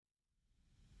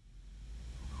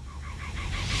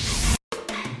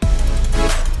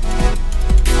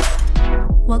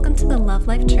Love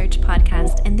Life Church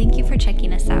podcast, and thank you for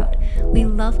checking us out. We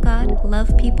love God,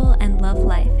 love people, and love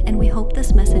life, and we hope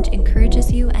this message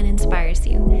encourages you and inspires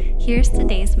you. Here's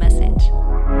today's message.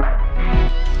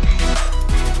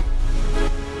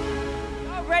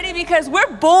 Ready? Because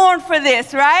we're born for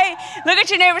this, right? Look at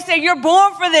your neighbor and say, you're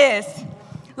born for this.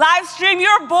 Live stream,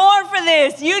 you're born for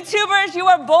this. YouTubers, you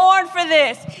were born for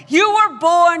this. You were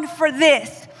born for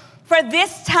this. For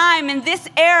this time, in this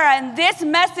era, in this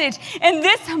message, in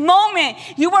this moment,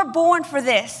 you were born for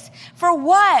this. For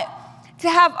what? To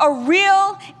have a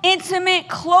real, intimate,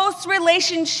 close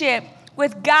relationship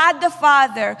with God the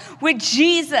Father, with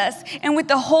Jesus, and with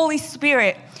the Holy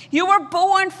Spirit. You were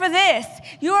born for this.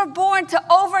 You were born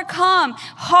to overcome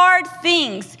hard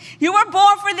things. You were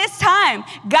born for this time.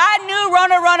 God knew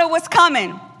Rona was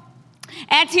coming.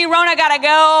 Auntie Rona gotta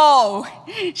go.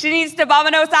 She needs to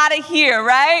vamonos out of here,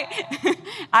 right?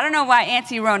 I don't know why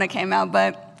Auntie Rona came out,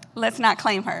 but let's not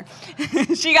claim her.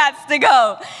 She got to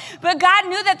go. But God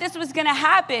knew that this was gonna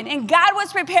happen, and God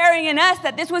was preparing in us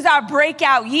that this was our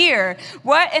breakout year.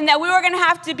 And that we were gonna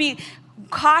have to be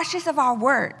cautious of our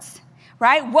words,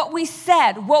 right? What we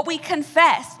said, what we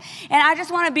confessed. And I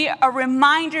just wanna be a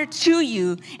reminder to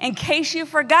you, in case you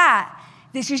forgot,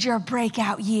 this is your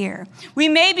breakout year. We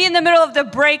may be in the middle of the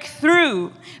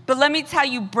breakthrough, but let me tell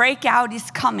you, breakout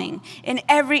is coming in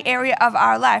every area of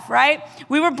our life, right?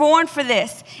 We were born for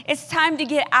this. It's time to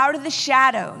get out of the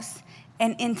shadows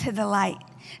and into the light.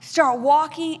 Start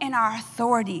walking in our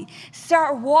authority.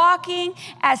 Start walking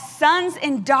as sons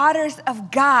and daughters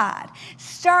of God.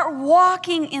 Start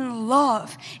walking in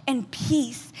love and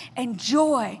peace and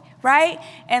joy, right?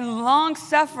 And long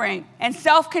suffering and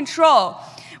self-control.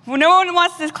 Well, no one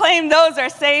wants to claim those or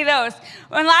say those.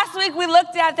 And last week we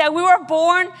looked at that we were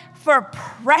born for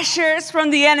pressures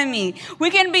from the enemy. We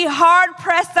can be hard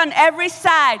pressed on every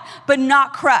side, but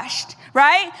not crushed,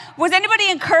 right? Was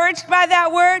anybody encouraged by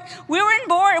that word? We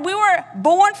were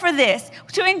born for this,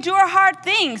 to endure hard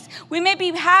things. We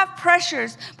maybe have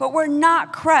pressures, but we're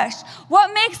not crushed.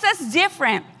 What makes us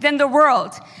different than the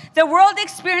world? The world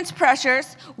experienced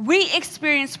pressures, we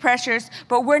experience pressures,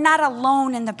 but we're not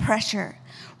alone in the pressure.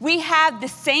 We have the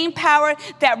same power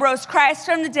that rose Christ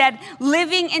from the dead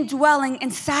living and dwelling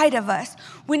inside of us.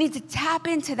 We need to tap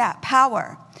into that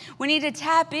power. We need to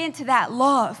tap into that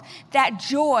love, that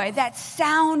joy, that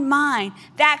sound mind,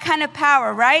 that kind of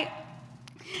power, right?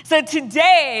 So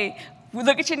today, we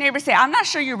look at your neighbor and say, I'm not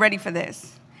sure you're ready for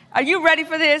this. Are you ready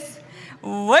for this?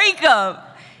 Wake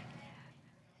up.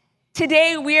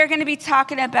 Today, we are going to be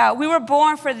talking about, we were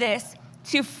born for this,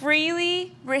 to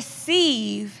freely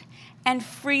receive and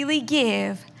freely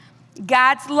give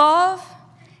God's love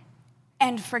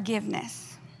and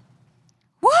forgiveness.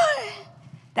 What?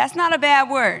 That's not a bad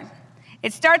word.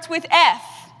 It starts with F,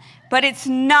 but it's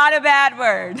not a bad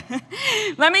word.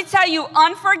 Let me tell you,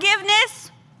 unforgiveness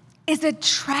is a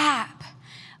trap.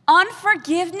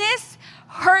 Unforgiveness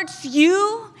hurts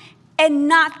you and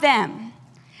not them.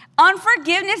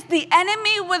 Unforgiveness, the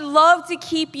enemy would love to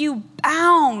keep you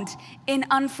bound in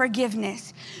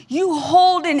unforgiveness. You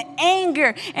hold in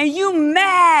anger and you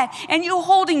mad and you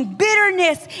holding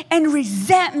bitterness and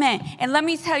resentment. And let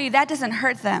me tell you, that doesn't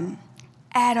hurt them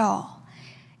at all.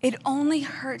 It only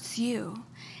hurts you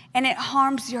and it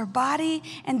harms your body.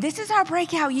 And this is our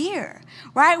breakout year,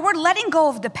 right? We're letting go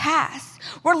of the past.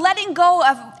 We're letting go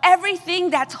of everything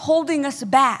that's holding us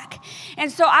back.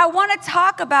 And so I want to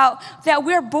talk about that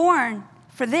we're born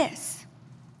for this,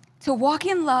 to walk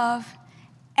in love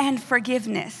and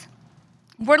forgiveness.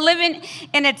 We're living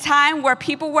in a time where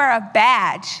people wear a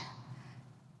badge.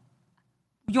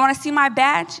 You want to see my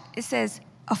badge? It says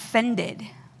offended.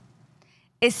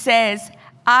 It says,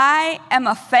 I am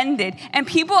offended. And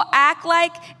people act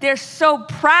like they're so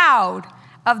proud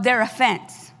of their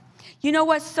offense. You know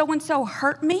what? So-and-so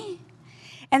hurt me.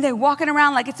 And they're walking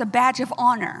around like it's a badge of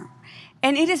honor.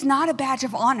 And it is not a badge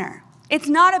of honor. It's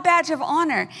not a badge of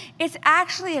honor. It's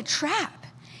actually a trap.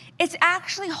 It's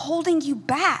actually holding you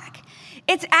back.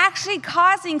 It's actually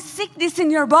causing sickness in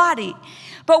your body.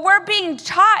 But we're being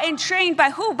taught and trained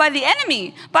by who? By the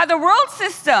enemy, by the world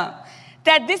system,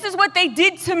 that this is what they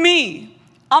did to me.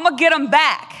 I'm going to get them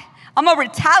back. I'm going to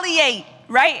retaliate,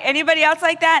 right? Anybody else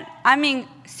like that? I mean,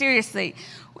 seriously.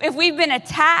 If we've been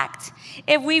attacked,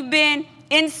 if we've been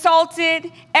insulted,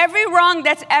 every wrong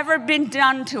that's ever been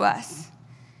done to us,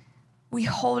 we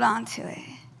hold on to it.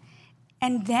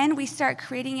 And then we start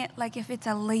creating it like if it's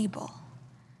a label.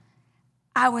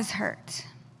 I was hurt.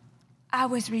 I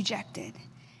was rejected.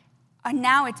 And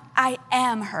now it's I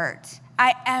am hurt.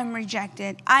 I am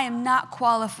rejected. I am not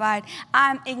qualified.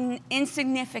 I'm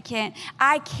insignificant.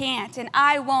 I can't, and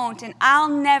I won't, and I'll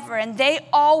never, and they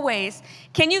always.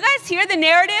 Can you guys hear the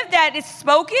narrative that is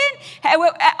spoken?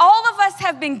 All of us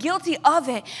have been guilty of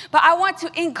it, but I want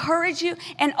to encourage you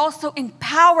and also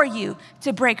empower you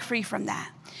to break free from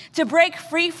that. To break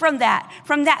free from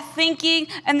that thinking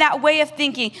and that way of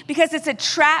thinking, because it's a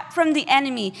trap from the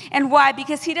enemy. And why?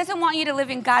 Because he doesn't want you to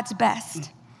live in God's best.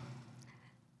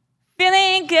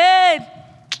 Feeling good,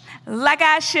 like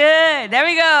I should. There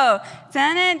we go.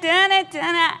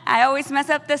 I always mess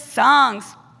up the songs.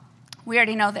 We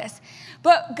already know this.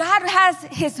 But God has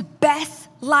his best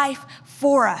life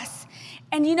for us.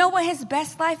 And you know what his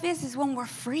best life is when we're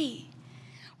free.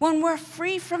 When we're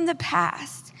free from the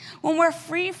past. When we're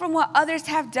free from what others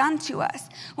have done to us.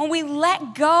 When we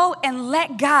let go and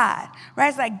let God. Right?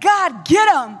 It's like, God,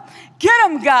 get them,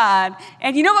 God.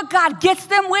 And you know what God gets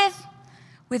them with?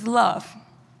 With love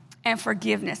and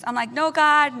forgiveness. I'm like, no,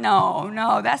 God,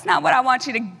 no, that's not what I want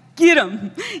you to get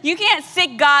them. You can't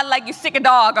sick God like you sick a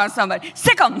dog on somebody.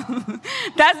 Sick them.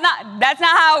 That's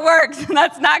not how it works.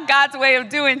 That's not God's way of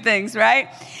doing things, right?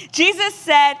 Jesus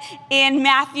said in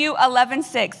Matthew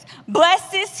 11:6,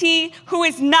 blessed is he who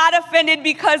is not offended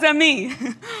because of me.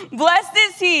 Blessed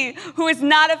is he who is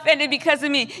not offended because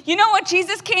of me. You know what?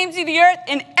 Jesus came to the earth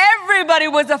and everybody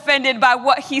was offended by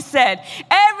what he said.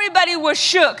 Everybody was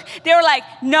shook. They were like,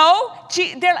 no.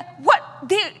 They're like, what?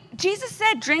 Jesus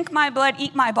said, drink my blood,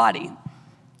 eat my body.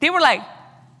 They were like,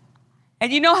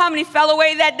 and you know how many fell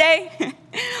away that day?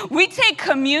 We take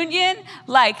communion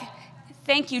like,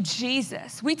 thank you,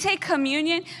 Jesus. We take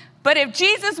communion, but if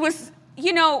Jesus was,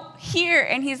 here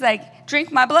and he's like,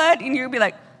 drink my blood, and you'd be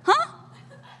like, huh?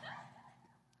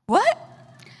 What?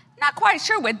 Not quite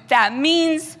sure what that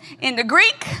means in the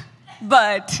Greek,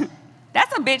 but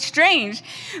that's a bit strange.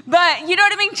 But you know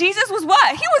what I mean? Jesus was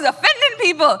what? He was offending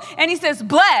people. And he says,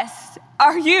 blessed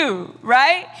are you,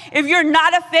 right? If you're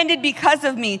not offended because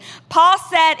of me. Paul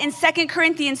said in 2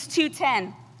 Corinthians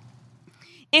 2:10,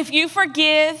 if you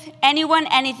forgive anyone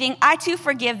anything, I too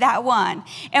forgive that one.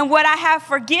 And what I have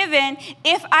forgiven,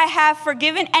 if I have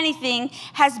forgiven anything,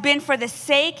 has been for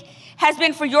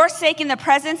your sake in the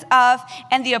presence of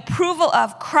and the approval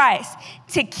of Christ,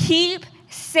 to keep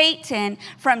Satan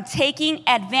from taking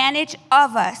advantage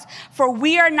of us. For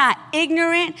we are not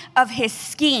ignorant of his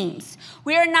schemes.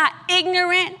 We are not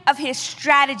ignorant of his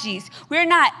strategies. We're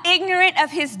not ignorant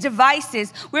of his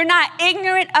devices. We're not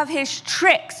ignorant of his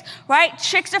tricks, right?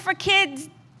 Tricks are for kids.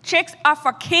 Tricks are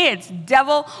for kids,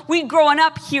 devil. We growing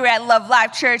up here at Love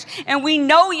Life Church, and we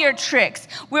know your tricks.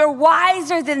 We're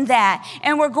wiser than that,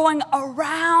 and we're going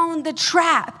around the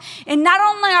trap. And not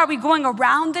only are we going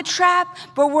around the trap,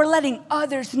 but we're letting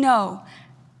others know,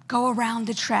 go around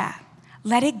the trap.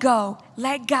 Let it go.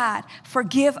 Let God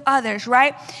forgive others,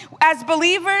 right? As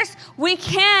believers, we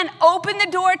can open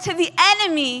the door to the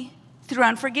enemy through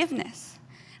unforgiveness.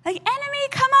 Like, enemy,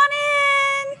 come on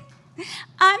in.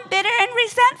 I'm bitter and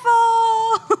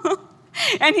resentful.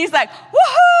 And he's like,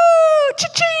 woohoo,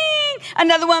 cha-ching.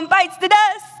 Another one bites the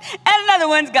dust, and another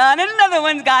one's gone, and another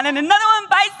one's gone, and another one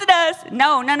bites the dust.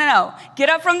 No. Get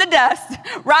up from the dust.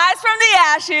 Rise from the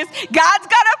ashes. God's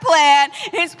got a plan.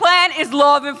 His plan is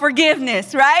love and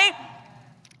forgiveness, right?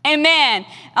 Amen.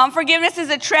 Forgiveness is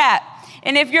a trap.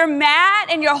 And if you're mad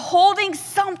and you're holding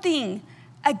something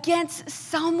against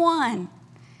someone,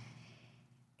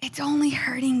 it's only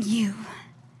hurting you.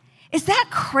 Is that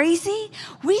crazy?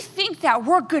 We think that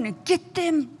we're going to get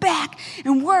them back,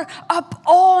 and we're up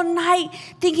all night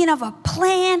thinking of a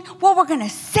plan, what we're going to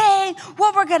say,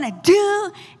 what we're going to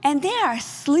do, and they are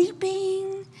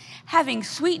sleeping, having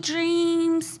sweet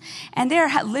dreams, and they're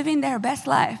living their best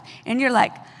life. And you're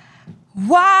like,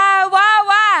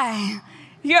 why?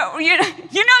 You're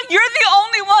the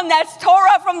only one that's tore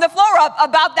up from the floor up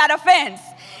about that offense.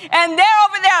 And they're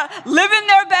over there living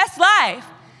their best life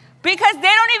because they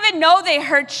don't even know they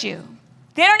hurt you.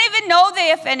 They don't even know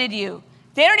they offended you.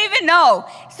 They don't even know.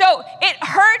 So it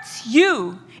hurts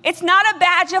you. It's not a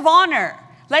badge of honor.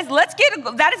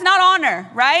 That is not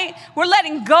honor, right? We're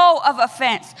letting go of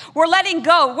offense. We're letting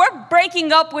go. We're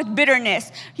breaking up with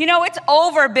bitterness. It's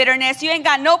over bitterness. You ain't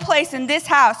got no place in this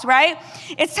house, right?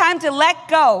 It's time to let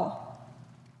go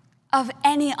of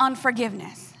any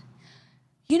unforgiveness.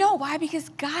 You know why? Because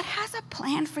God has a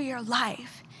plan for your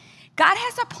life. God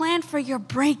has a plan for your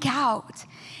breakout.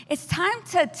 It's time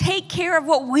to take care of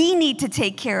what we need to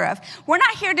take care of. We're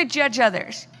not here to judge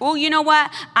others. Oh, you know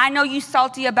what? I know you're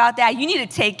salty about that. You need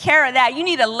to take care of that. You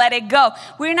need to let it go.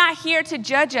 We're not here to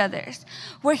judge others.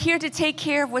 We're here to take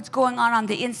care of what's going on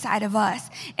the inside of us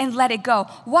and let it go.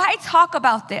 Why talk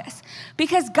about this?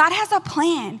 Because God has a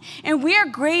plan, and we are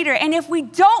greater. And if we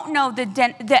don't know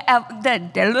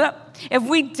if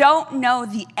we don't know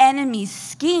the enemy's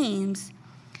schemes,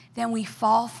 then we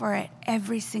fall for it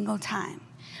every single time.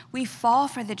 We fall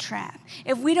for the trap.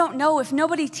 If we don't know, if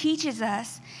nobody teaches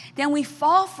us, then we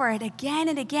fall for it again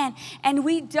and again. And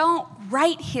we don't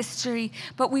write history,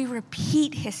 but we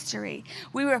repeat history.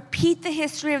 We repeat the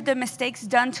history of the mistakes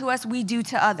done to us, we do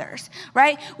to others,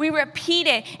 right? We repeat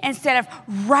it instead of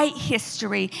write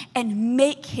history and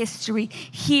make history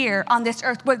here on this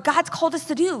earth. What God's called us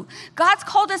to do. God's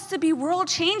called us to be world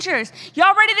changers.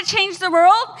 Y'all ready to change the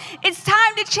world? It's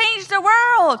time to change the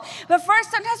world. But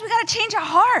first, sometimes we got to change our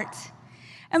heart.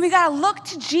 And we got to look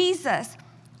to Jesus.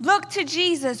 Look to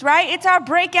Jesus, right? It's our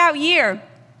breakout year.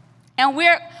 And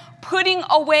we're putting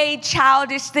away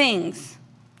childish things.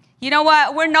 You know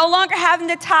what? We're no longer having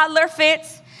the toddler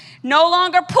fits, no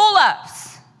longer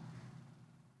pull-ups.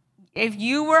 If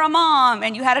you were a mom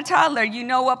and you had a toddler, you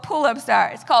know what pull-ups are.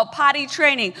 It's called potty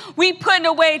training. We putting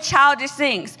away childish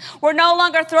things. We're no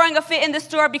longer throwing a fit in the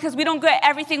store because we don't get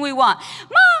everything we want.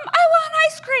 Mom, I want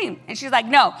ice cream. And she's like,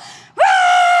 no.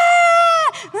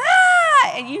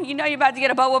 And you know you're about to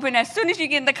get a butt whooping as soon as you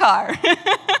get in the car.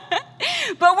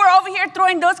 But we're over here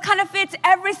throwing those kind of fits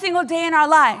every single day in our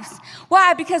lives.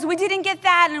 Why? Because we didn't get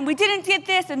that, and we didn't get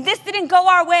this, and this didn't go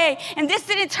our way, and this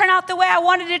didn't turn out the way I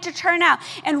wanted it to turn out.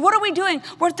 And what are we doing?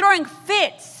 We're throwing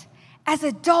fits as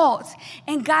adults.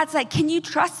 And God's like, can you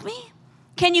trust me?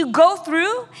 Can you go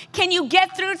through? Can you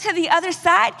get through to the other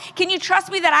side? Can you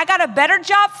trust me that I got a better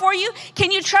job for you?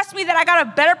 Can you trust me that I got a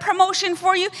better promotion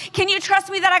for you? Can you trust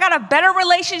me that I got a better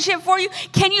relationship for you?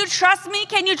 Can you trust me?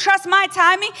 Can you trust my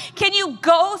timing? Can you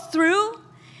go through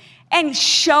and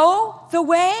show the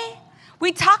way?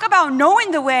 We talk about knowing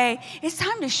the way. It's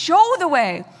time to show the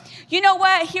way. You know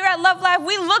what? Here at Love Life,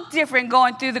 we look different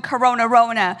going through the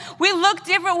Corona. We look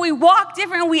different, we walk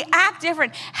different, we act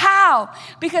different. How?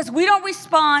 Because we don't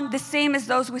respond the same as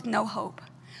those with no hope.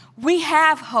 We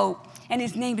have hope, and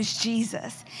his name is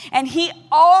Jesus. And he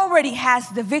already has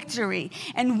the victory,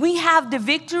 and we have the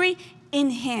victory in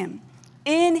him.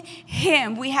 In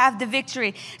him, we have the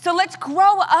victory. So let's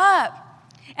grow up,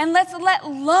 and let's let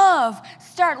love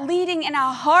start leading in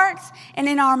our hearts and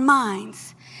in our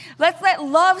minds. Let's let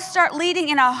love start leading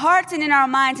in our hearts and in our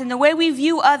minds in the way we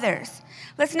view others.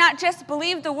 Let's not just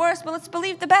believe the worst, but let's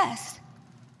believe the best.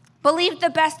 Believe the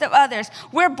best of others.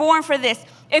 We're born for this.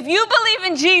 If you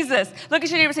believe in Jesus, look at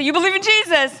your neighbor and say, you believe in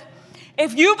Jesus?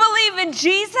 If you believe in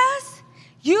Jesus,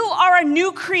 you are a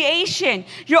new creation.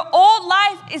 Your old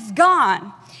life is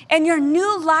gone, and your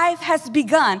new life has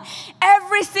begun.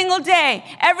 Every single day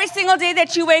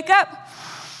that you wake up,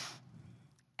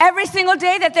 every single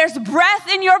day that there's breath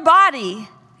in your body,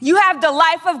 you have the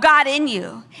life of God in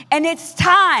you. And it's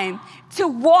time to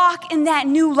walk in that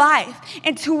new life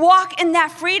and to walk in that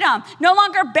freedom. No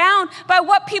longer bound by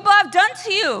what people have done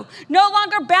to you. No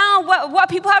longer bound by what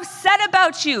people have said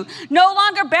about you. No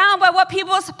longer bound by what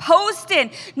people have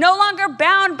posted. No longer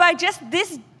bound by just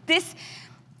this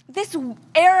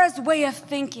era's way of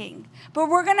thinking. But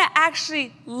we're going to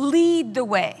actually lead the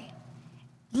way.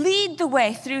 Lead the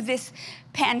way through this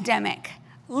pandemic.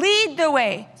 Lead the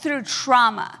way through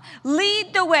trauma.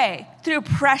 Lead the way through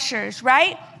pressures,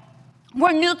 right?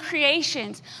 We're new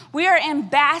creations. We are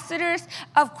ambassadors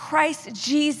of Christ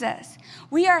Jesus.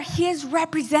 We are his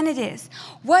representatives.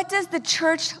 What does the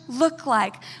church look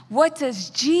like? What does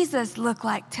Jesus look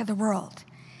like to the world?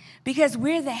 Because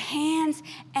we're the hands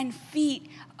and feet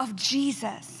of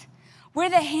Jesus. We're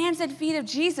the hands and feet of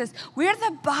Jesus. We're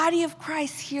the body of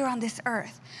Christ here on this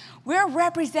earth. We're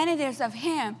representatives of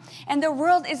him, and the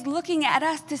world is looking at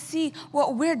us to see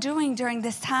what we're doing during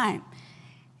this time.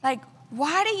 Like,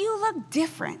 why do you look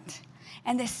different?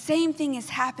 And the same thing is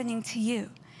happening to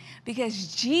you,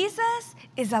 because Jesus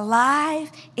is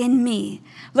alive in me.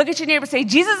 Look at your neighbor and say,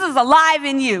 Jesus is alive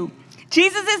in you.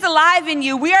 Jesus is alive in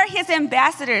you. We are his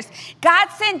ambassadors. God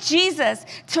sent Jesus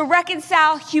to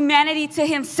reconcile humanity to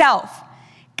himself.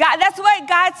 That's why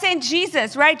God sent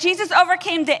Jesus, right? Jesus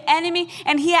overcame the enemy,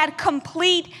 and he had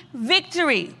complete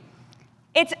victory.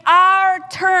 It's our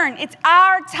turn. It's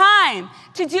our time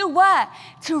to do what?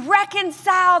 To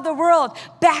reconcile the world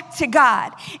back to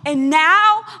God. And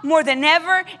now, more than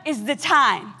ever, is the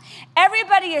time.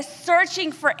 Everybody is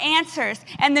searching for answers,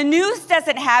 and the news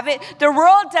doesn't have it. The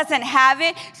world doesn't have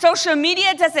it. Social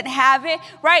media doesn't have it,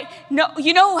 right? No,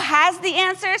 you know who has the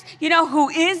answers? You know who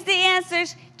is the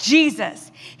answers?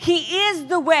 Jesus. He is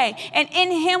the way, and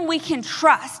in him we can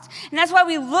trust. And that's why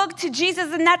we look to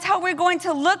Jesus, and that's how we're going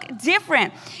to look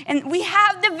different. And we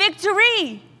have the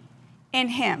victory in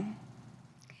him.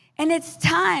 And it's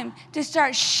time to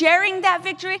start sharing that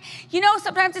victory. You know,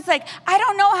 sometimes it's like, I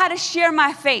don't know how to share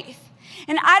my faith.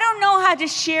 And I don't know how to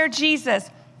share Jesus.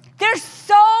 There's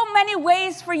so many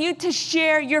ways for you to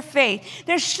share your faith.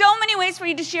 There's so many ways for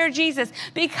you to share Jesus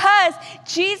because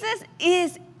Jesus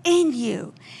is in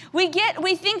you. We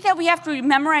think that we have to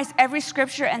memorize every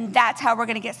scripture and that's how we're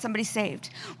going to get somebody saved.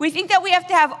 We think that we have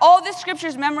to have all the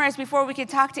scriptures memorized before we can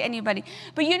talk to anybody.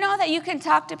 But you know that you can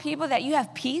talk to people that you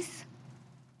have peace?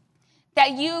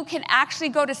 That you can actually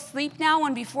go to sleep now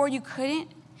when before you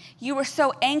couldn't? You were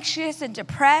so anxious and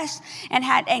depressed and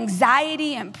had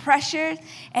anxiety and pressure,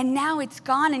 and now it's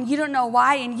gone and you don't know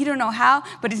why and you don't know how,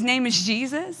 but his name is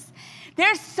Jesus.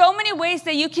 There's so many ways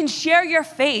that you can share your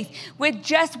faith with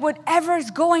just whatever's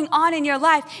going on in your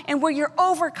life and where you're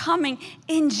overcoming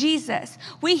in Jesus.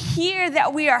 We hear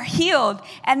that we are healed,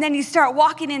 and then you start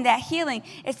walking in that healing.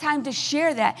 It's time to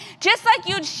share that. Just like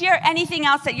you'd share anything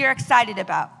else that you're excited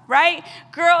about, right?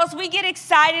 Girls, we get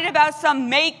excited about some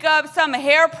makeup, some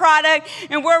hair product,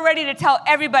 and we're ready to tell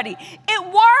everybody,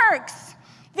 it works.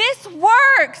 This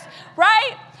works,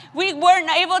 right? We weren't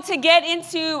able to get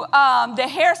into the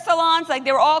hair salons, like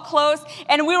they were all closed,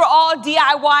 and we were all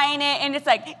DIYing it, and it's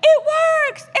like, it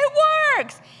works, it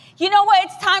works. You know what?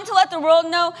 It's time to let the world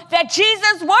know that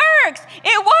Jesus works.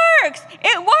 It works,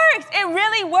 it works, it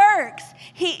really works.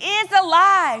 He is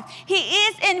alive. He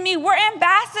is in me. We're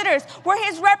ambassadors. We're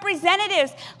his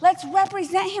representatives. Let's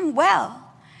represent him well.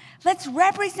 Let's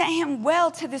represent him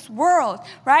well to this world,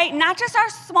 right? Not just our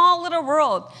small little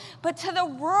world, but to the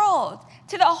world,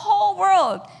 to the whole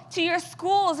world, to your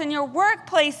schools and your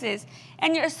workplaces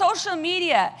and your social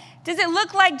media. Does it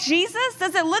look like Jesus?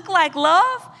 Does it look like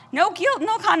love? No guilt,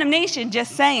 no condemnation,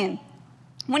 just saying.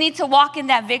 We need to walk in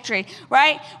that victory,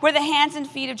 right? We're the hands and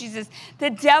feet of Jesus.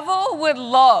 The devil would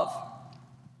love.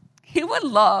 He would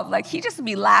love, like he just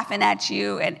be laughing at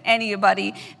you and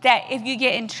anybody that if you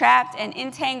get entrapped and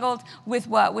entangled with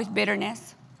what? With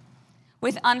bitterness,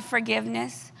 with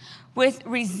unforgiveness, with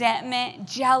resentment,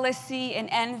 jealousy, and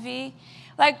envy.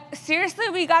 Like seriously,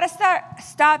 we gotta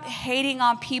stop hating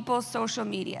on people's social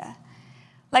media.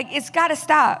 Like it's gotta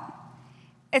stop.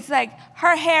 It's like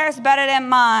her hair is better than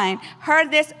mine. Her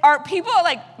this, or people are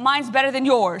like, mine's better than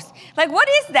yours. Like what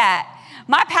is that?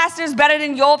 My pastor's better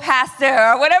than your pastor,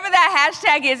 or whatever that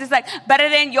hashtag is. It's like, better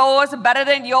than yours, better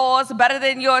than yours, better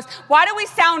than yours. Why do we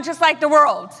sound just like the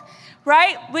world,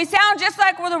 right? We sound just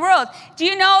like the world. Do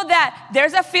you know that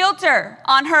there's a filter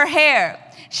on her hair?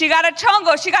 She got a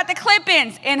chongo. She got the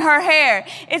clip-ins in her hair.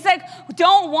 It's like,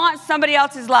 don't want somebody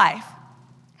else's life.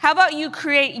 How about you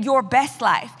create your best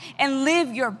life and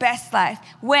live your best life?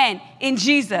 When? In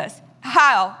Jesus.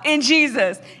 How? In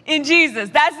Jesus. In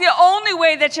Jesus. That's the only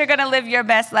way that you're going to live your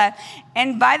best life.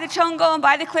 And buy the chongo and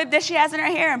buy the clip that she has in her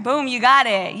hair, and boom, you got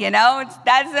it. You know, it's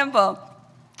that simple.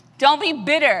 Don't be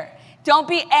bitter. Don't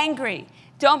be angry.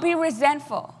 Don't be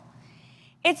resentful.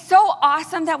 It's so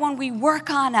awesome that when we work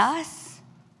on us,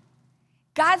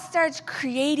 God starts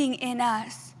creating in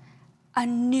us a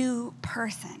new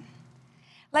person.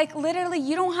 Like literally,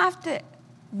 you don't have to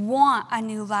want a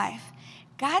new life.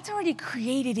 God's already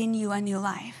created in you a new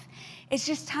life. It's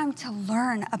just time to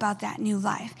learn about that new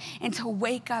life and to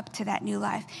wake up to that new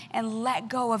life and let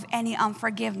go of any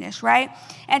unforgiveness, right?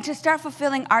 And to start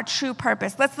fulfilling our true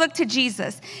purpose. Let's look to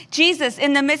Jesus. Jesus,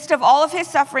 in the midst of all of his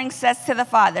suffering, says to the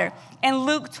Father in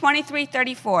Luke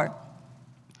 23:34.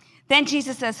 Then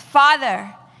Jesus says,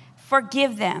 Father,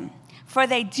 forgive them, for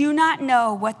they do not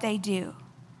know what they do.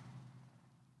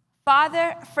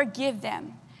 Father, forgive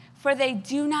them, for they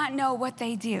do not know what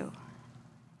they do.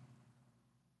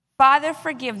 Father,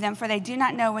 forgive them, for they do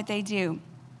not know what they do.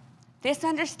 This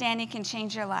understanding can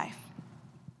change your life.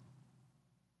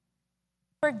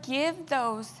 Forgive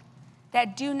those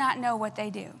that do not know what they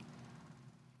do.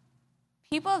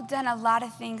 People have done a lot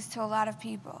of things to a lot of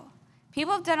people.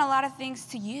 People have done a lot of things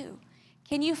to you.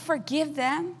 Can you forgive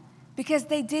them? Because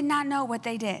they did not know what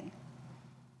they did.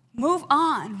 Move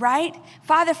on, right?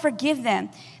 Father, forgive them.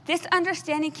 This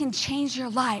understanding can change your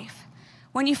life.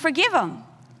 When you forgive them,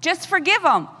 just forgive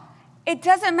them. It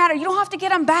doesn't matter. You don't have to get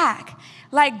them back.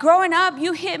 Like growing up,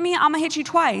 you hit me, I'm going to hit you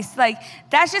twice. Like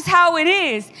that's just how it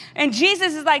is. And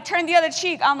Jesus is like, turn the other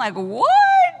cheek. I'm like, what?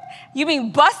 You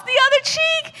mean bust the other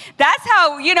cheek? That's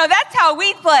how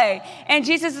we play. And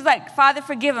Jesus is like, Father,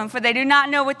 forgive them, for they do not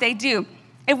know what they do.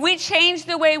 If we change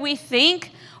the way we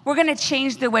think, we're going to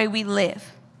change the way we live.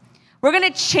 We're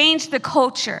going to change the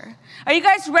culture. Are you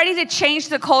guys ready to change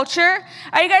the culture?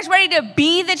 Are you guys ready to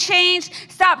be the change?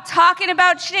 Stop talking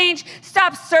about change.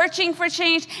 Stop searching for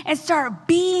change and start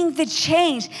being the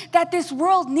change that this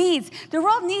world needs. The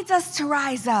world needs us to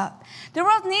rise up. The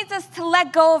world needs us to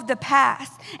let go of the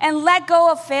past and let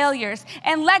go of failures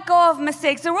and let go of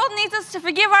mistakes. The world needs us to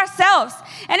forgive ourselves.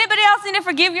 Anybody else need to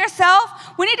forgive yourself?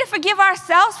 We need to forgive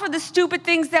ourselves for the stupid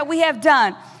things that we have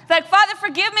done. Like, Father,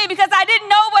 forgive me because I didn't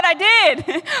know what I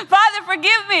did. Father,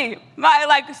 forgive me.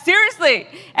 Seriously.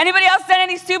 Anybody else done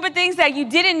any stupid things that you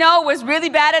didn't know was really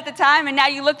bad at the time, and now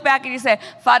you look back and you say,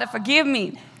 Father, forgive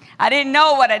me. I didn't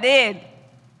know what I did.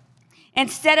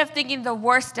 Instead of thinking the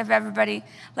worst of everybody,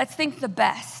 let's think the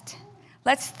best.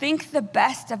 Let's think the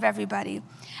best of everybody.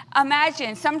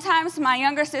 Imagine, sometimes my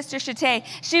younger sister, Shatay,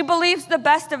 she believes the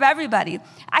best of everybody.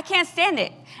 I can't stand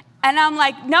it. And I'm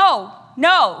like,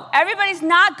 no, everybody's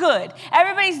not good.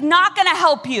 Everybody's not going to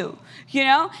help you,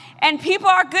 And people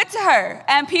are good to her,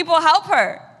 and people help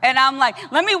her. And I'm like,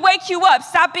 let me wake you up.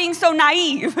 Stop being so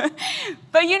naive.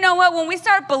 But you know what? When we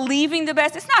start believing the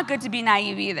best, it's not good to be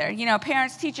naive either.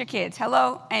 Parents, teach your kids.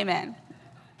 Hello? Amen.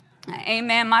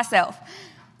 Amen myself.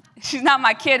 She's not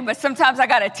my kid, but sometimes I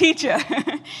got to teach her.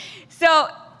 So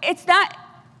it's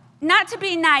not to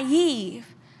be naive,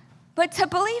 but to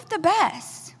believe the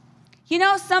best.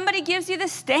 Somebody gives you the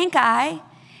stank eye,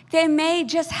 they may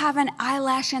just have an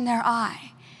eyelash in their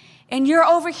eye. And you're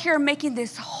over here making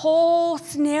this whole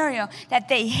scenario that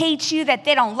they hate you, that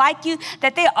they don't like you,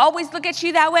 that they always look at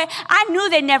you that way. I knew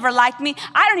they never liked me.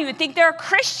 I don't even think they're a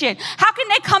Christian. How can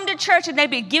they come to church and they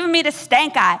be giving me the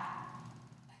stank eye?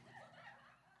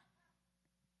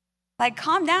 Like,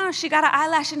 calm down. She got an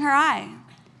eyelash in her eye.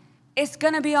 It's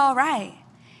going to be all right.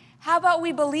 How about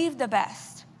we believe the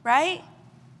best, right?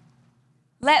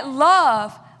 Let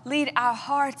love lead our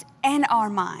hearts and our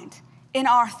mind in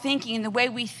our thinking, in the way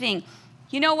we think.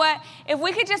 You know what? If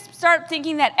we could just start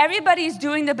thinking that everybody's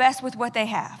doing the best with what they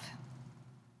have.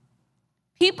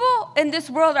 People in this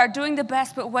world are doing the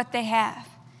best with what they have.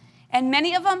 And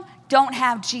many of them don't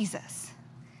have Jesus.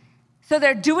 So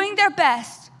they're doing their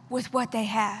best with what they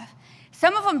have.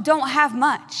 Some of them don't have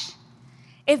much.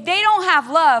 If they don't have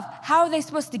love, how are they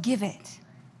supposed to give it?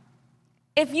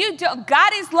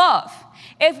 God is love.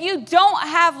 If you don't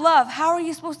have love, how are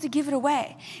you supposed to give it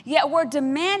away? Yet we're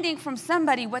demanding from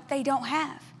somebody what they don't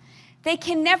have. They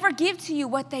can never give to you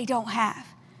what they don't have.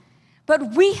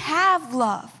 But we have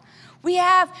love. We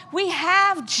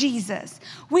have Jesus.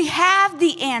 We have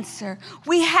the answer.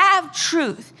 We have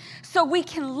truth. So we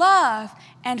can love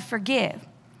and forgive.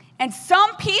 And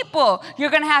some people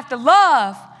you're going to have to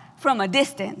love from a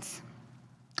distance.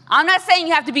 I'm not saying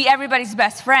you have to be everybody's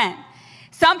best friend.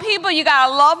 Some people you got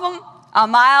to love them a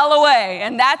mile away,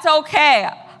 and that's okay.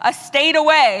 A state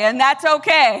away, and that's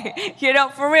okay.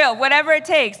 For real, whatever it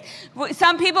takes.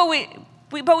 Some people,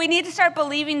 but we need to start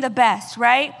believing the best,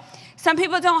 right? Some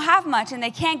people don't have much, and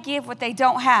they can't give what they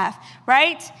don't have,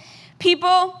 right?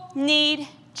 People need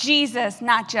Jesus,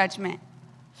 not judgment.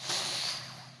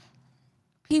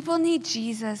 People need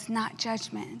Jesus, not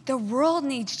judgment. The world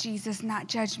needs Jesus, not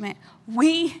judgment.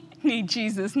 We need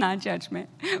Jesus, not judgment,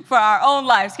 for our own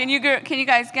lives. Can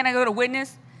I go to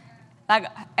witness? Like,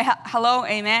 hello,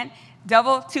 amen.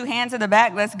 Double, 2 hands in the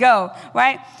back, let's go,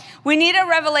 right? We need a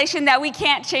revelation that we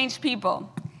can't change people.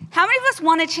 How many of us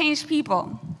want to change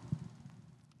people?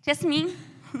 Just me?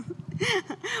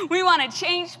 We want to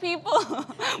change people.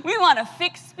 We want to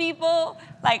fix people.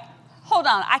 Like, hold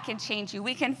on, I can change you.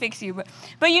 We can fix you.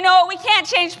 But you know what? We can't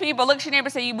change people. Look at your neighbor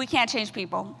and say, we can't change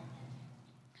people.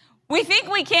 We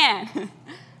think we can,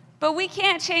 but we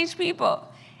can't change people.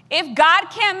 If God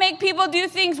can't make people do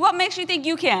things, what makes you think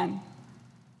you can?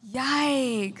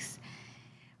 Yikes.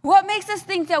 What makes us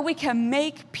think that we can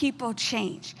make people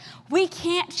change? We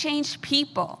can't change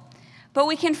people, but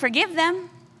we can forgive them.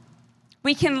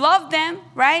 We can love them,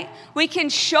 right? We can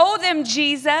show them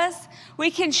Jesus.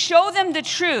 We can show them the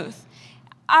truth.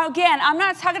 Again, I'm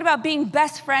not talking about being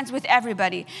best friends with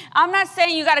everybody. I'm not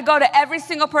saying you got to go to every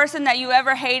single person that you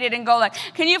ever hated and go like,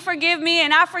 can you forgive me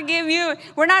and I forgive you?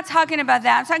 We're not talking about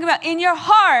that. I'm talking about in your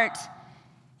heart,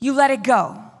 you let it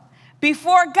go.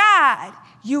 Before God,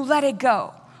 you let it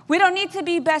go. We don't need to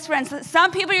be best friends.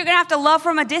 Some people you're going to have to love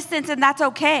from a distance, and that's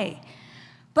okay.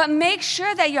 But make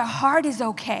sure that your heart is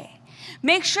okay.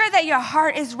 Make sure that your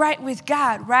heart is right with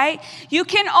God, right? You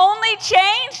can only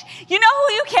change. You know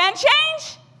who you can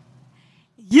change?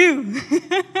 You.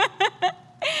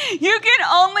 You can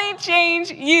only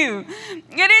change you.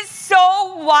 It is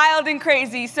so wild and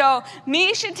crazy. So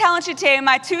me, Chantel, and Shatay,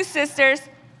 my two sisters,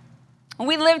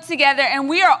 we live together, and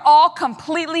we are all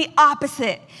completely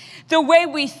opposite. The way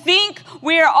we think,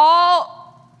 we are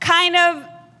all kind of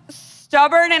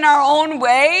stubborn in our own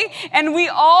way, and we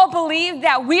all believe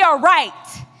that we are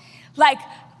right. Like,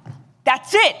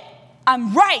 that's it.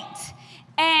 I'm right.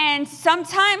 And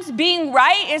sometimes being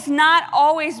right is not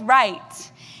always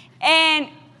right. And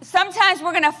sometimes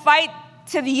we're going to fight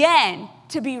to the end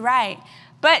to be right.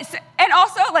 And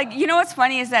also, like, you know what's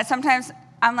funny is that sometimes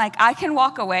I'm like, I can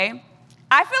walk away.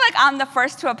 I feel like I'm the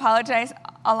first to apologize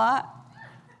a lot.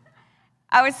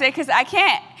 I would say, because I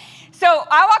can't. So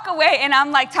I walk away and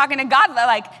I'm like talking to God,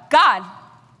 like, God,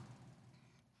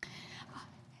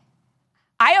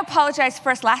 I apologized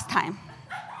first last time.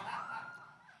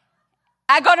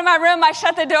 I go to my room, I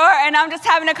shut the door, and I'm just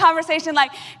having a conversation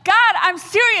like, God, I'm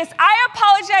serious. I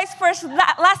apologized first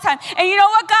last time. And you know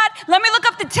what, God? Let me look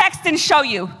up the text and show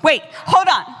you. Wait, hold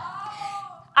on.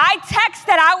 I text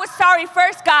that I was sorry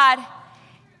first, God.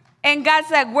 And God's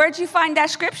like, where'd you find that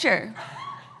scripture?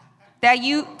 That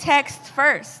you text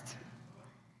first.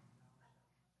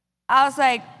 I was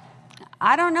like,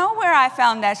 I don't know where I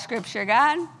found that scripture,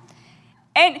 God.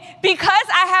 And because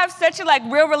I have such a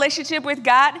real relationship with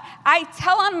God, I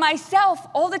tell on myself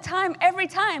all the time, every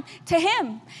time, to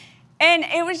him. And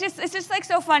it's just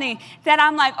so funny that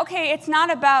I'm like, okay, it's not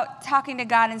about talking to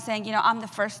God and saying, I'm the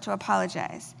first to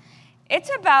apologize. It's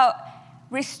about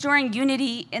restoring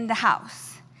unity in the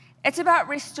house. It's about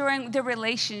restoring the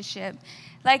relationship.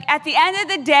 Like, at the end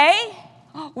of the day,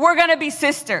 we're going to be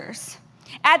sisters.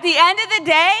 At the end of the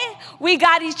day, we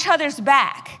got each other's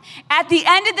back. At the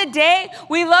end of the day,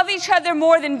 we love each other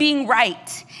more than being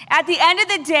right. At the end of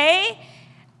the day,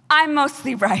 I'm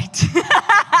mostly right.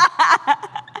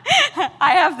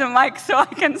 I have the mic, so I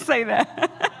can say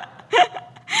that.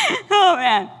 Oh,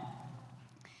 man.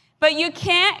 But you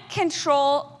can't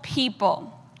control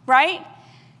people, right?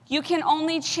 You can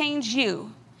only change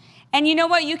you. And you know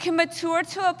what? You can mature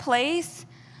to a place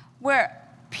where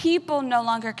people no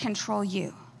longer control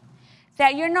you.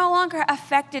 That you're no longer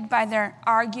affected by their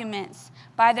arguments,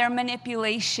 by their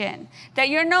manipulation. That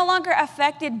you're no longer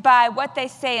affected by what they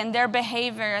say and their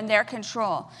behavior and their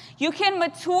control. You can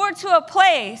mature to a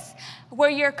place where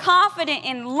you're confident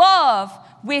in love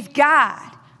with God,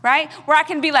 right? Where I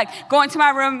can be like, go into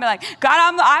my room and be like,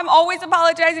 God, I'm always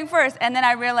apologizing first. And then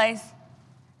I realize,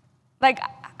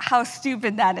 how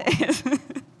stupid that is.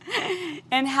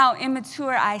 And how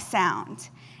immature I sound.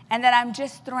 And that I'm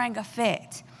just throwing a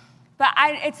fit. But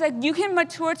it's like you can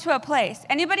mature to a place.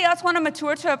 Anybody else want to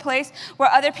mature to a place where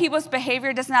other people's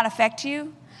behavior does not affect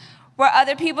you? Where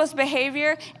other people's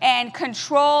behavior and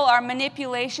control or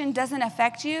manipulation doesn't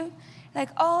affect you? Like,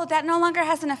 oh, that no longer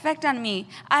has an effect on me.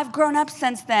 I've grown up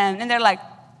since then. And they're like,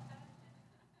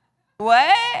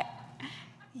 what?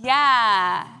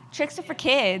 Yeah, tricks are for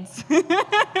kids.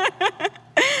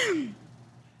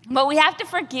 But we have to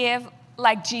forgive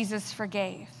like Jesus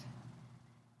forgave.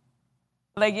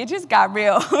 It just got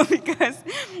real because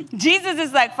Jesus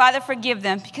is like, Father, forgive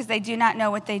them because they do not know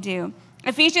what they do.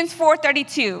 Ephesians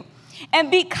 4:32,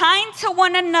 and be kind to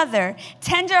one another,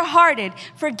 tender-hearted,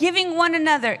 forgiving one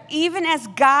another, even as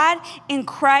God in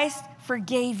Christ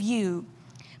forgave you.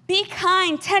 Be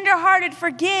kind, tender-hearted,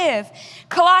 forgive.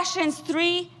 Colossians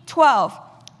 3:12.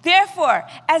 Therefore,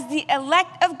 as the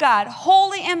elect of God,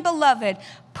 holy and beloved,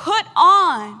 put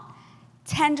on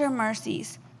tender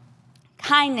mercies,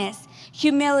 kindness,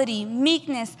 humility,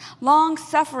 meekness,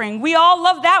 long-suffering. We all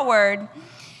love that word.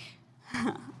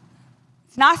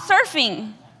 It's not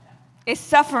surfing. It's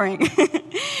suffering.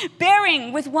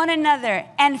 Bearing with one another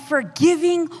and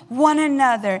forgiving one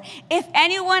another. If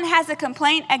anyone has a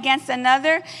complaint against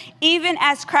another, even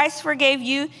as Christ forgave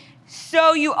you,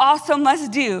 so you also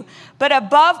must do. But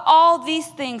above all these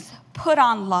things, put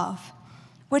on love,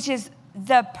 which is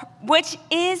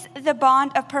the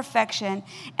bond of perfection,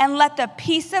 and let the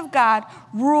peace of God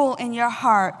rule in your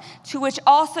heart, to which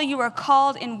also you are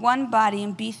called in one body,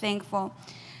 and be thankful.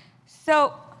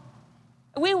 So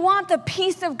we want the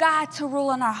peace of God to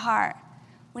rule in our heart.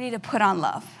 We need to put on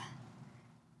love.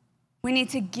 We need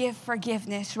to give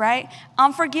forgiveness, right?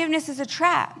 Unforgiveness is a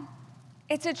trap.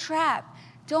 It's a trap.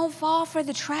 Don't fall for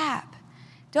the trap.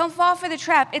 Don't fall for the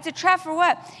trap. It's a trap for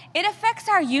what? It affects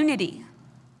our unity.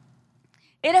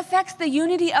 It affects the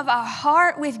unity of our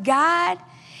heart with God.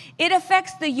 It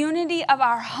affects the unity of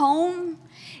our home.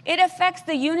 It affects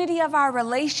the unity of our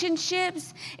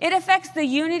relationships. It affects the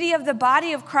unity of the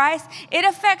body of Christ. It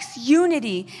affects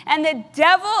unity. And the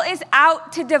devil is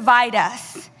out to divide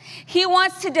us. He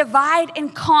wants to divide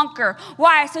and conquer.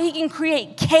 Why? So he can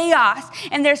create chaos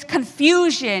and there's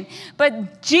confusion.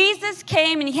 But Jesus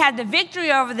came and he had the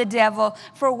victory over the devil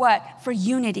for what? For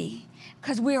unity.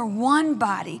 Because we are one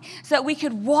body, so that we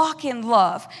could walk in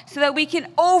love, so that we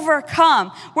can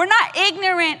overcome. We're not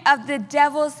ignorant of the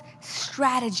devil's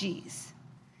strategies.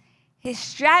 His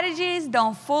strategies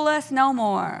don't fool us no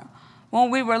more.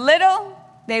 When we were little,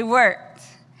 they worked.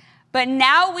 But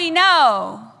now we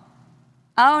know,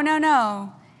 oh,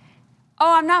 no.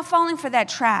 Oh, I'm not falling for that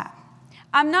trap.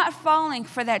 I'm not falling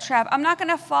for that trap. I'm not going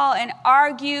to fall and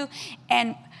argue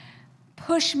and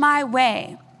push my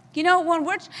way. You know,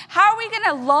 how are we going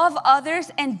to love others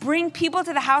and bring people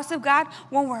to the house of God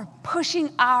when we're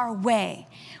pushing our way?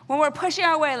 When we're pushing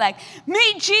our way like,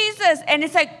 meet Jesus. And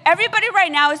it's like everybody right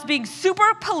now is being super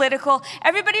political.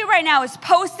 Everybody right now is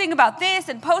posting about this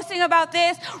and posting about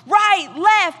this. Right,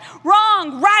 left,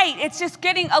 wrong, right. It's just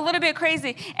getting a little bit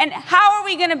crazy. And how are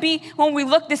we going to be when we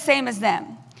look the same as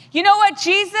them? You know what?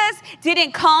 Jesus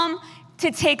didn't come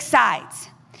to take sides.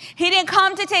 He didn't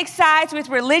come to take sides with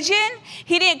religion.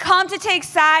 He didn't come to take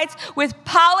sides with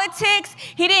politics.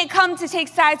 He didn't come to take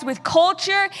sides with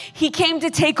culture. He came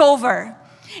to take over.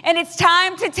 And it's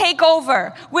time to take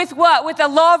over with what? With the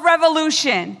love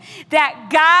revolution. That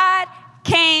God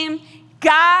came,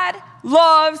 God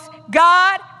loves,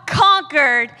 God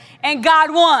conquered, and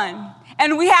God won.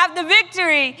 And we have the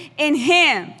victory in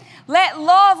him. Let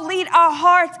love lead our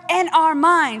hearts and our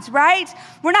minds, right?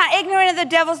 We're not ignorant of the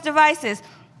devil's devices.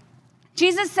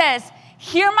 Jesus says,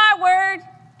 hear my word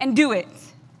and do it.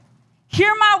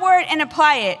 Hear my word and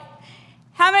apply it.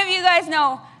 How many of you guys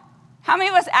know, how many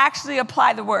of us actually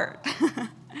apply the word?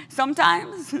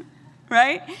 Sometimes,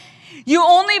 right? You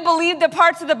only believe the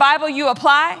parts of the Bible you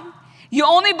apply. You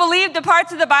only believe the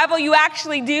parts of the Bible you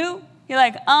actually do. You're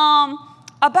like,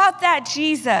 about that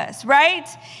Jesus, right?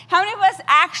 How many of us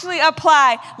actually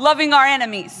apply loving our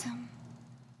enemies?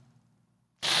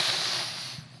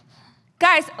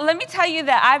 Guys, let me tell you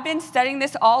that I've been studying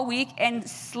this all week and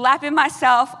slapping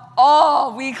myself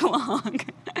all week long.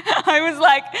 I was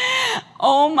like,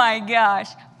 oh my gosh.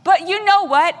 But you know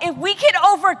what? If we can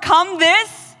overcome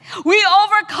this, we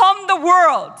overcome the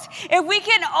world. If we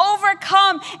can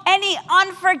overcome any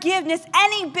unforgiveness,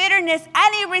 any bitterness,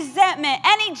 any resentment,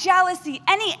 any jealousy,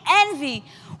 any envy,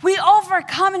 we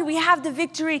overcome and we have the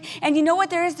victory. And you know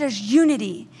what there is? There's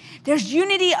unity. There's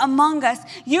unity among us,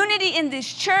 unity in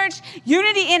this church,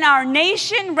 unity in our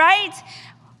nation, right?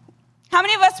 How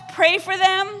many of us pray for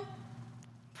them?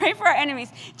 Pray for our enemies.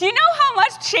 Do you know how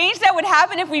much change that would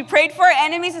happen if we prayed for our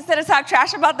enemies instead of talk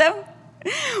trash about them?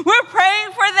 We're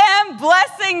praying for them,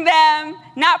 blessing them,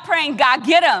 not praying, God,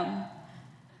 get them.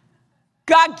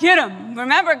 God, get them.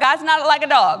 Remember, God's not like a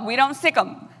dog. We don't sick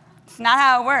them. It's not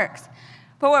how it works.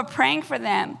 But we're praying for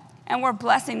them. And we're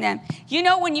blessing them. You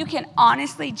know, when you can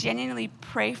honestly, genuinely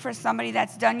pray for somebody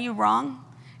that's done you wrong,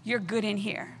 you're good in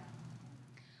here.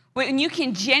 When you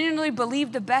can genuinely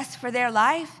believe the best for their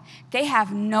life, they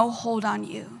have no hold on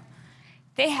you.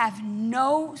 They have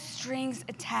no strings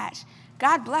attached.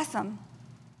 God bless them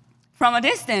from a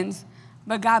distance,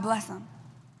 but God bless them,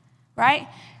 right?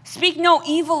 Speak no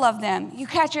evil of them. You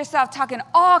catch yourself talking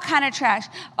all kind of trash.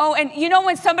 Oh, and you know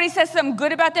when somebody says something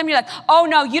good about them, you're like, oh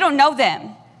no, you don't know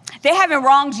them. They haven't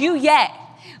wronged you yet.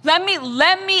 Let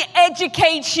me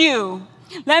educate you.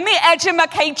 Let me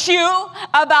educate you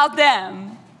about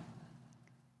them.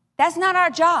 That's not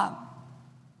our job.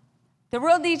 The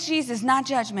world needs Jesus, not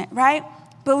judgment, right?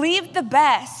 Believe the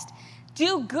best.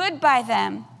 Do good by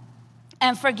them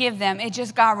and forgive them. It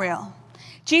just got real.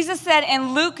 Jesus said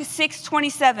in Luke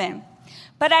 6:27,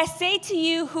 but I say to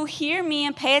you who hear me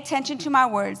and pay attention to my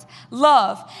words,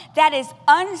 love, that is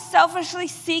unselfishly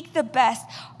seek the best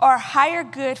or higher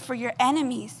good for your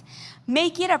enemies.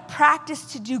 Make it a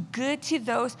practice to do good to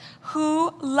those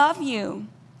who love you.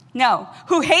 No,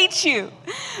 who hate you.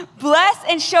 Bless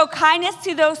and show kindness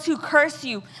to those who curse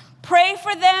you. Pray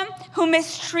for them who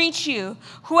mistreat you.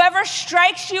 Whoever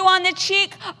strikes you on the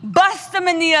cheek, bust them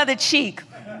in the other cheek.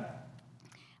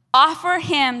 Offer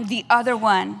him the other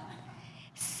one.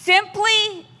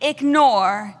 Simply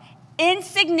ignore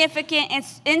insignificant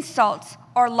insults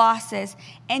or losses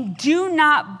and do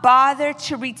not bother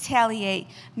to retaliate.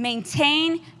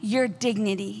 Maintain your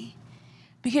dignity.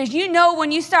 Because you know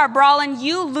when you start brawling,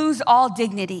 you lose all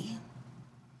dignity.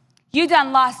 You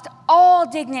done lost all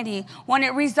dignity when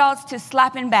it results to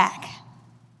slapping back.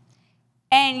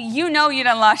 And you know you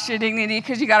done lost your dignity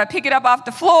because you got to pick it up off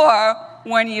the floor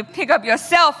when you pick up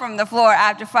yourself from the floor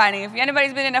after fighting. If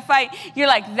anybody's been in a fight, you're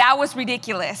like, that was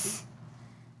ridiculous.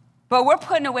 But we're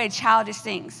putting away childish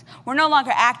things. We're no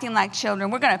longer acting like children.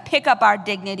 We're going to pick up our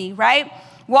dignity, right?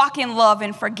 Walk in love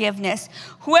and forgiveness.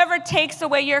 Whoever takes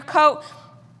away your coat,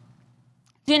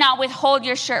 do not withhold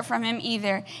your shirt from him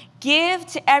either. Give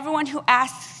to everyone who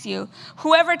asks you.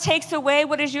 Whoever takes away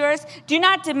what is yours, do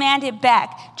not demand it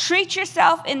back.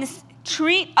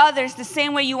 Treat others the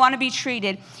same way you want to be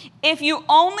treated. If you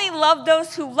only love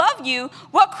those who love you,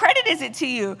 what credit is it to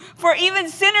you? For even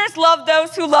sinners love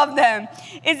those who love them.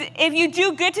 If you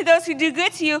do good to those who do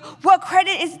good to you, what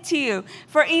credit is it to you?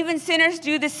 For even sinners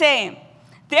do the same.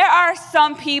 There are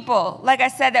some people, like I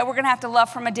said, that we're going to have to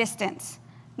love from a distance.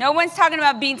 No one's talking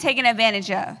about being taken advantage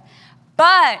of.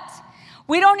 But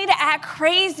we don't need to act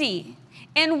crazy.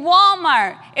 In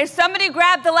Walmart, if somebody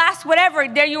grabbed the last whatever,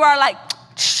 there you are like,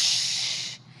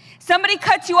 shh. Somebody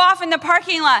cuts you off in the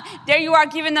parking lot, there you are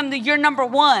giving them your number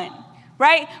one,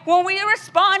 right? When we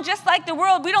respond just like the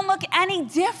world, we don't look any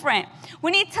different.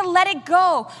 We need to let it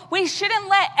go. We shouldn't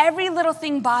let every little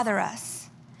thing bother us.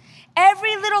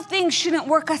 Every little thing shouldn't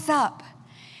work us up.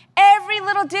 Every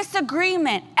little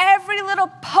disagreement, every little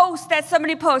post that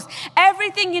somebody posts,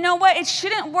 everything, you know what? It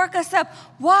shouldn't work us up.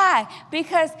 Why?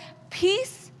 Because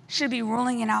peace should be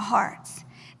ruling in our hearts.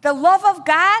 The love of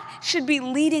God should be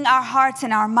leading our hearts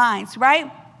and our minds, right?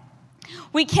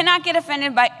 We cannot get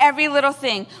offended by every little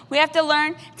thing. We have to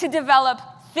learn to develop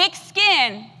thick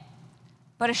skin,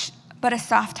 but a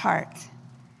soft heart.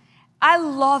 I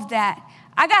love that.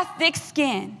 I got thick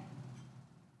skin,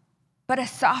 but a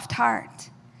soft heart.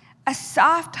 A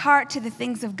soft heart to the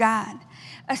things of God.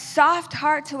 A soft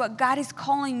heart to what God is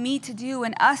calling me to do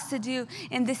and us to do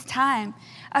in this time.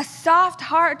 A soft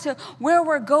heart to where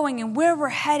we're going and where we're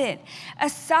headed. A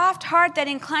soft heart that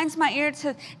inclines my ear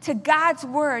to God's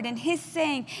word and his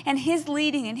saying and his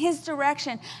leading and his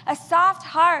direction. A soft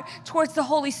heart towards the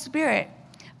Holy Spirit,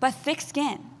 but thick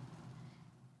skin.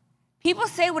 People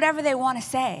say whatever they want to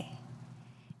say.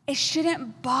 It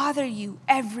shouldn't bother you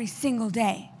every single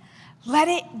day. Let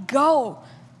it go.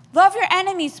 Love your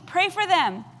enemies. Pray for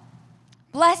them.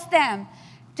 Bless them.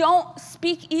 Don't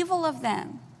speak evil of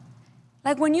them.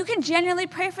 Like when you can genuinely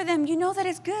pray for them, you know that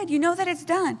it's good. You know that it's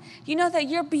done. You know that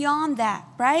you're beyond that,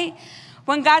 right?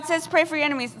 When God says pray for your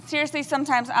enemies, seriously,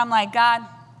 sometimes I'm like, God,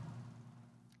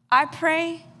 I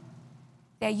pray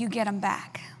that you get them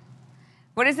back.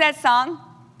 What is that song?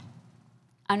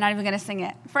 I'm not even going to sing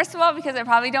it. First of all, because I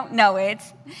probably don't know it,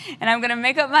 and I'm going to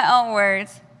make up my own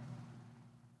words.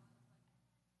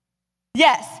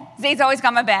 Yes, Zayd's always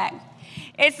got my back.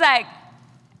 It's like,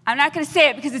 I'm not going to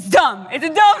say it because it's dumb. It's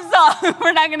a dumb song.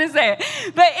 We're not going to say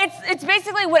it. But it's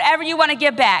basically whatever you want to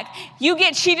get back. You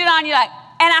get cheated on, you're like,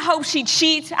 and I hope she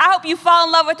cheats. I hope you fall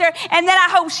in love with her. And then I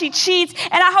hope she cheats.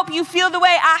 And I hope you feel the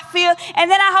way I feel.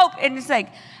 And then I hope, and it's like,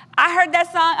 I heard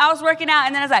that song, I was working out,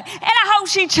 and then I was like, and I hope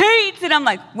she cheats. And I'm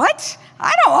like, what?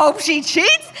 I don't hope she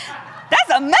cheats. That's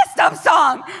a messed up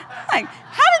song. I'm like,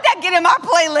 how did that get in my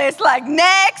playlist? Like,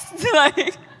 next.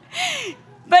 Like,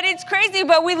 but it's crazy,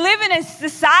 but we live in a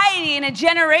society, in a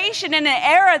generation, in an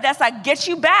era that's like, get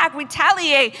you back,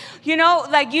 retaliate. You know,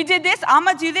 like, you did this, I'm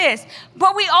going to do this.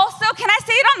 But we also, can I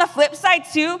say it on the flip side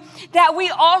too? That we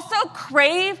also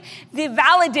crave the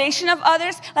validation of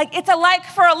others. Like, it's a like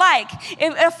for a like,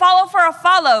 a follow for a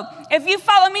follow. If you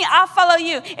follow me, I'll follow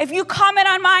you. If you comment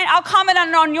on mine, I'll comment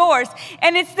on yours.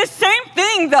 And it's the same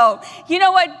thing though. You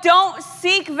know what? Don't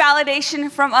seek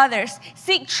validation from others.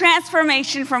 Seek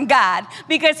transformation from God,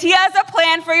 because he has a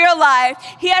plan for your life.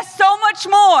 He has so much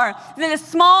more than a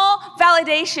small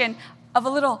validation of a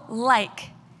little like.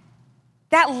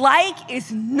 That like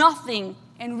is nothing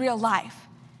in real life.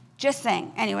 Just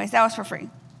saying. Anyways, that was for free.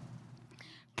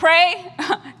 Pray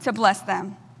to bless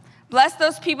them. Bless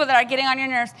those people that are getting on your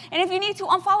nerves. And if you need to,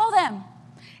 unfollow them.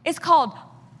 It's called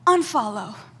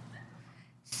unfollow.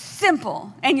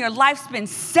 Simple. And your life's been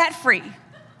set free.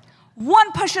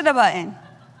 One push of the button.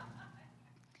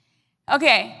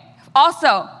 Okay.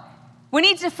 Also, we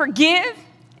need to forgive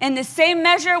in the same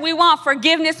measure we want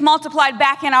forgiveness multiplied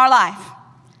back in our life.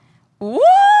 What?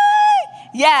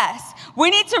 Yes. We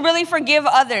need to really forgive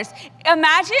others.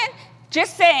 Imagine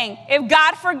just saying, if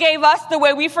God forgave us the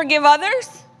way we forgive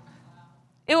others,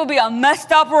 it would be a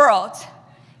messed up world.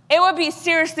 It would be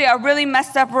seriously a really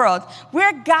messed up world.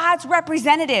 We're God's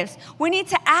representatives. We need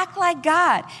to act like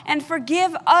God and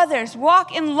forgive others.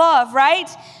 Walk in love, right?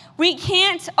 We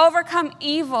can't overcome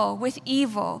evil with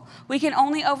evil. We can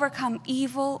only overcome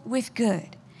evil with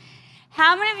good.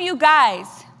 How many of you guys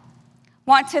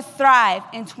want to thrive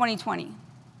in 2020?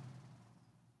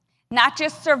 Not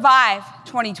just survive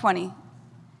 2020.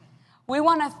 We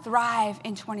want to thrive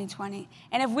in 2020.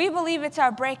 And if we believe it's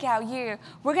our breakout year,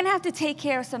 we're going to have to take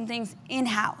care of some things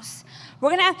in-house.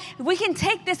 We can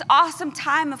take this awesome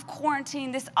time of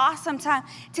quarantine, this awesome time,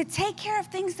 to take care of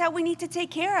things that we need to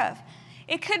take care of.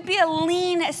 It could be a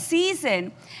lean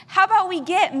season. How about we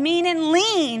get mean and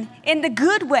lean in the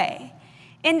good way,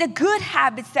 in the good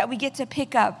habits that we get to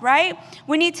pick up, right?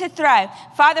 We need to thrive.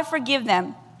 Father, forgive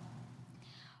them.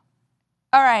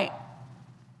 All right.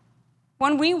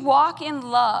 When we walk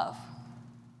in love,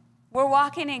 we're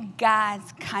walking in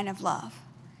God's kind of love.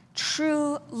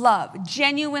 True love,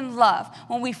 genuine love,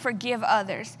 when we forgive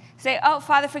others. Say, oh,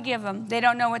 Father, forgive them. They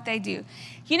don't know what they do.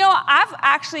 You know, I've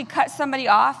actually cut somebody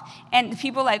off, and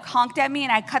people like honked at me,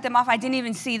 and I cut them off. I didn't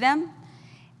even see them.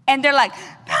 And they're like,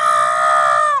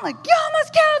 ah! Like, you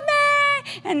almost killed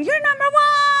me, and you're number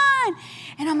one.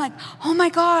 And I'm like, oh my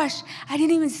gosh, I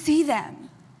didn't even see them.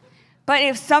 But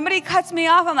if somebody cuts me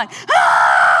off, I'm like,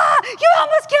 ah, you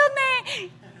almost killed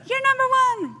me. You're number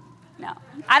one.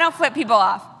 No, I don't flip people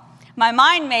off. My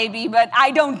mind may be, but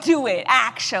I don't do it,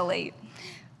 actually.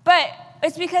 But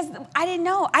it's because I didn't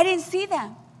know. I didn't see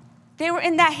them. They were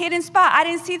in that hidden spot. I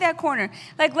didn't see that corner.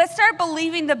 Like, let's start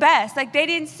believing the best. Like, they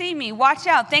didn't see me. Watch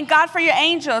out. Thank God for your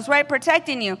angels, right,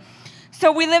 protecting you.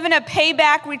 So we live in a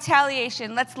payback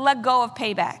retaliation. Let's let go of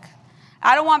payback.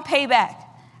 I don't want payback.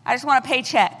 I just want a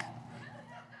paycheck.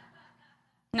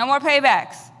 No more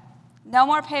paybacks. No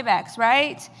more paybacks,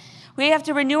 right? We have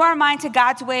to renew our mind to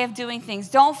God's way of doing things.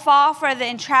 Don't fall for the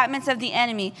entrapments of the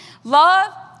enemy.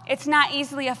 Love, it's not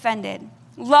easily offended.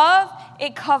 Love,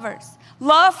 it covers.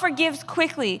 Love forgives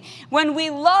quickly. When we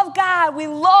love God, we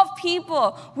love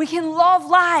people, we can love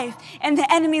life, and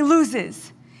the enemy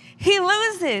loses. He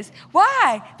loses.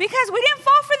 Why? Because we didn't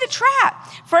fall for the trap.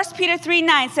 1 Peter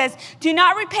 3:9 says, do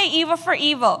not repay evil for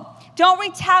evil. Don't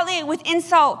retaliate with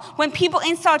insult when people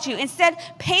insult you. Instead,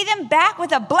 pay them back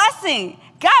with a blessing.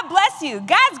 God bless you.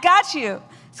 God's got you.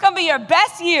 It's going to be your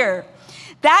best year.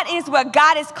 That is what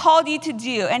God has called you to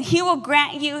do, and He will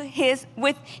grant you His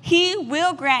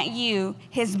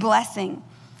blessing.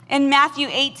 In Matthew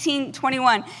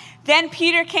 18:21, then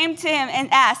Peter came to him and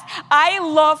asked, I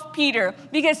love Peter,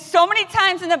 because so many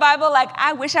times in the Bible, like,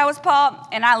 I wish I was Paul,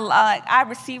 and I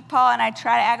received Paul, and I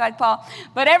try to act like Paul.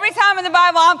 But every time in the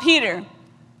Bible, I'm Peter.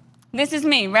 This is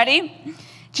me. Ready?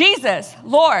 Jesus,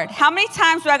 Lord, how many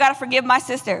times do I got to forgive my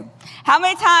sister? How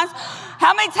many times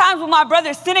will my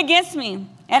brother sin against me,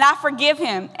 and I forgive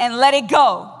him and let it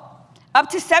go?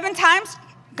 Up to 7 times?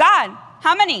 God,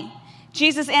 how many?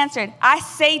 Jesus answered, I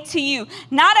say to you,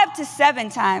 not up to 7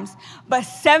 times, but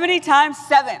 70 times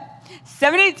 7.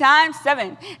 70 times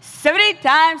 7. 70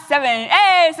 times 7.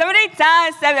 Hey, 70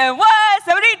 times 7. What?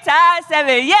 70 times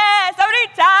 7. Yeah, 70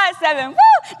 times 7.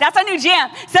 Woo! That's our new jam.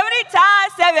 70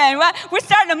 times 7. What? We're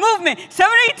starting a movement.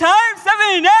 70 times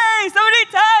 7. Hey, 70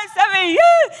 times 7.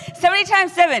 Yeah. 70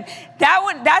 times 7.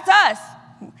 That's us.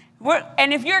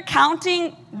 And if you're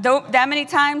counting that many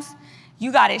times,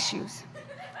 you got issues.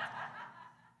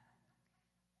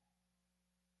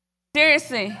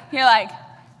 Seriously, you're like,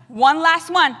 one last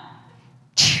one.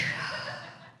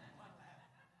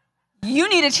 You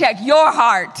need to check your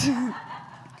heart.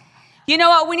 You know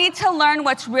what? We need to learn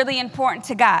what's really important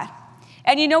to God.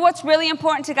 And you know what's really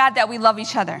important to God? That we love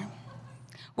each other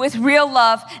with real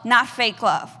love, not fake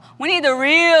love. We need the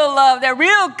real love, the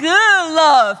real good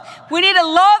love. We need to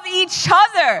love each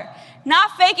other,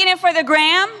 not faking it for the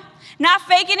gram, not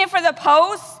faking it for the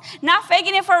post, not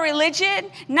faking it for religion,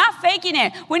 not faking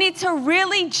it. We need to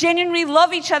really genuinely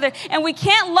love each other, and we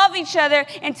can't love each other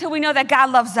until we know that God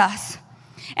loves us.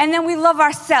 And then we love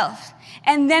ourselves,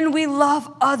 and then we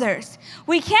love others.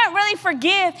 We can't really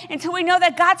forgive until we know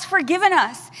that God's forgiven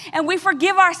us, and we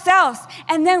forgive ourselves,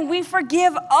 and then we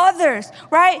forgive others,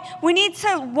 right? We need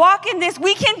to walk in this.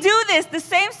 We can do this. The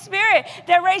same Spirit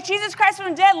that raised Jesus Christ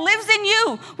from the dead lives in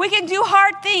you. We can do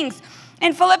hard things.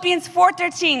 In Philippians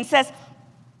 4:13 says,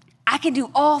 I can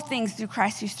do all things through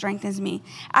Christ who strengthens me.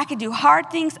 I can do hard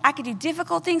things. I can do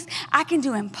difficult things. I can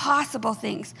do impossible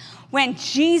things. When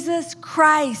Jesus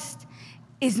Christ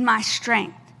is my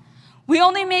strength. We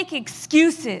only make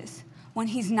excuses when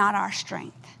He's not our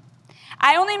strength.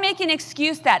 I only make an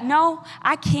excuse that, no,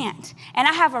 I can't. And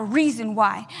I have a reason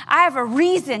why. I have a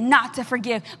reason not to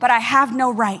forgive, but I have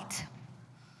no right.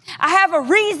 I have a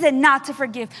reason not to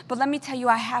forgive, but let me tell you,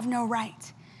 I have no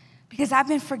right. Because I've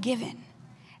been forgiven.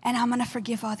 And I'm going to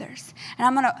forgive others.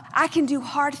 And I can do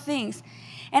hard things.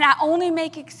 And I only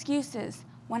make excuses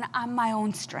when I'm my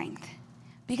own strength.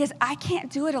 Because I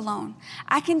can't do it alone.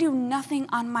 I can do nothing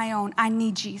on my own. I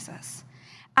need Jesus.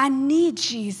 I need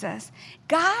Jesus.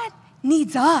 God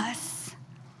needs us.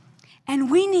 And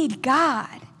we need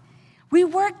God. We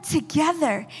work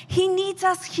together. He needs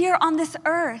us here on this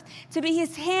earth to be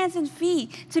his hands and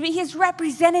feet, to be his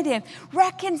representative,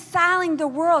 reconciling the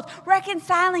world,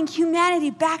 reconciling humanity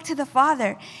back to the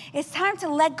Father. It's time to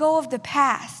let go of the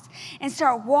past and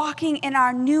start walking in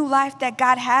our new life that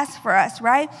God has for us,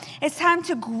 right? It's time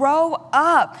to grow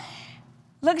up.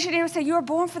 Look at your neighbor and say, you were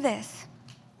born for this.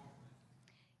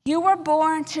 You were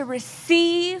born to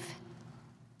receive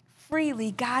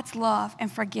freely God's love and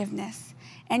forgiveness.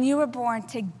 And you were born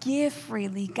to give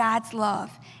freely God's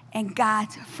love and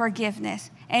God's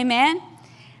forgiveness. Amen?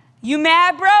 You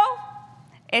mad, bro?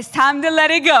 It's time to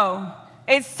let it go.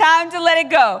 It's time to let it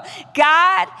go.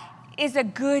 God is a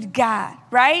good God,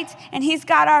 right? And he's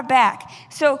got our back.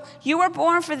 So you were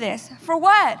born for this. For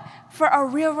what? For a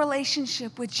real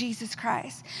relationship with Jesus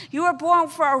Christ. You were born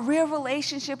for a real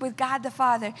relationship with God the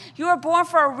Father. You were born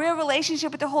for a real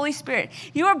relationship with the Holy Spirit.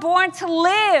 You were born to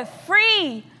live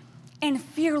free in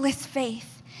fearless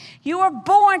faith. You were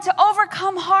born to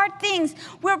overcome hard things.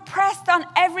 We're pressed on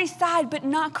every side, but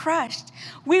not crushed.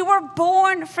 We were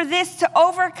born for this to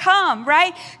overcome,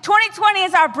 right? 2020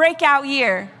 is our breakout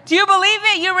year. Do you believe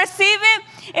it? You receive it?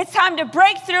 It's time to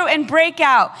break through and break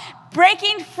out.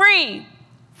 Breaking free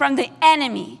from the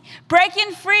enemy.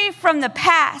 Breaking free from the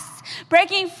past.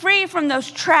 Breaking free from those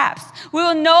traps. We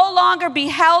will no longer be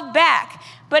held back,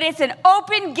 but it's an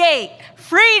open gate.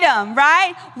 Freedom,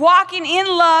 right? Walking in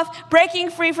love,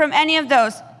 breaking free from any of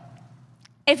those.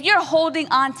 If you're holding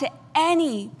on to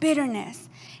any bitterness,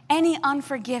 any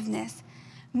unforgiveness,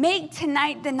 make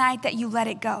tonight the night that you let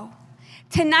it go.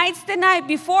 Tonight's the night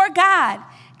before God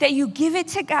that you give it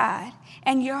to God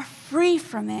and you're free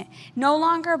from it, no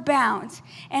longer bound.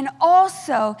 And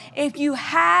also, if you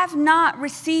have not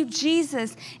received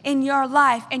Jesus in your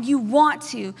life and you want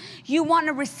to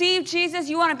receive Jesus,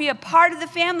 you want to be a part of the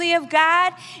family of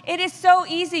God, it is so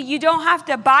easy. You don't have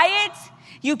to buy it.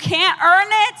 You can't earn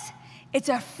it. It's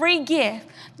a free gift.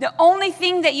 The only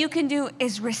thing that you can do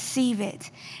is receive it.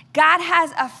 God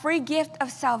has a free gift of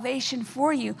salvation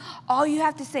for you. All you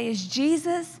have to say is,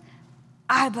 Jesus,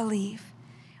 I believe.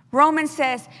 Romans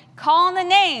says, call on the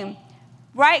name,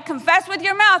 right? Confess with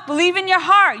your mouth, believe in your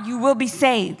heart, you will be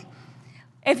saved.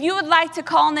 If you would like to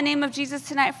call on the name of Jesus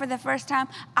tonight for the first time,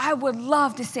 I would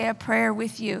love to say a prayer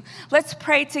with you. Let's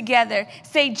pray together.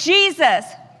 Say, Jesus,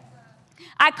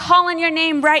 I call on your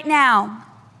name right now.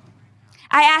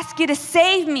 I ask you to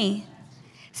save me,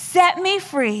 set me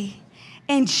free.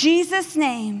 In Jesus'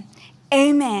 name,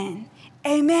 amen.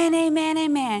 Amen, amen,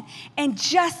 amen. And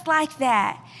just like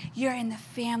that, you're in the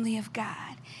family of God.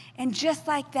 And just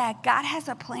like that, God has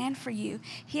a plan for you.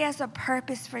 He has a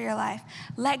purpose for your life.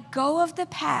 Let go of the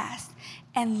past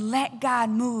and let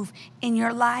God move in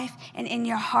your life and in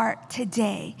your heart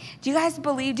today. Do you guys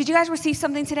believe? Did you guys receive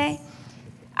something today?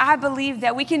 I believe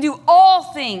that we can do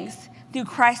all things through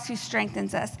Christ who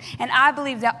strengthens us. And I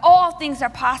believe that all things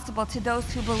are possible to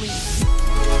those who believe.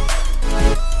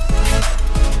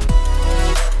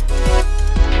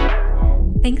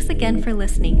 Thanks again for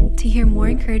listening. To hear more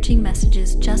encouraging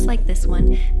messages just like this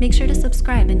one, make sure to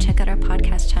subscribe and check out our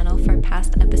podcast channel for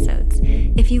past episodes.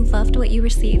 If you loved what you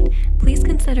received, please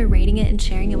consider rating it and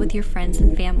sharing it with your friends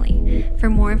and family. For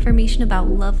more information about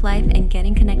Love Life and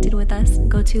getting connected with us,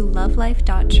 go to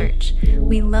lovelife.church.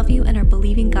 We love you and are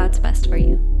believing God's best for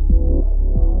you.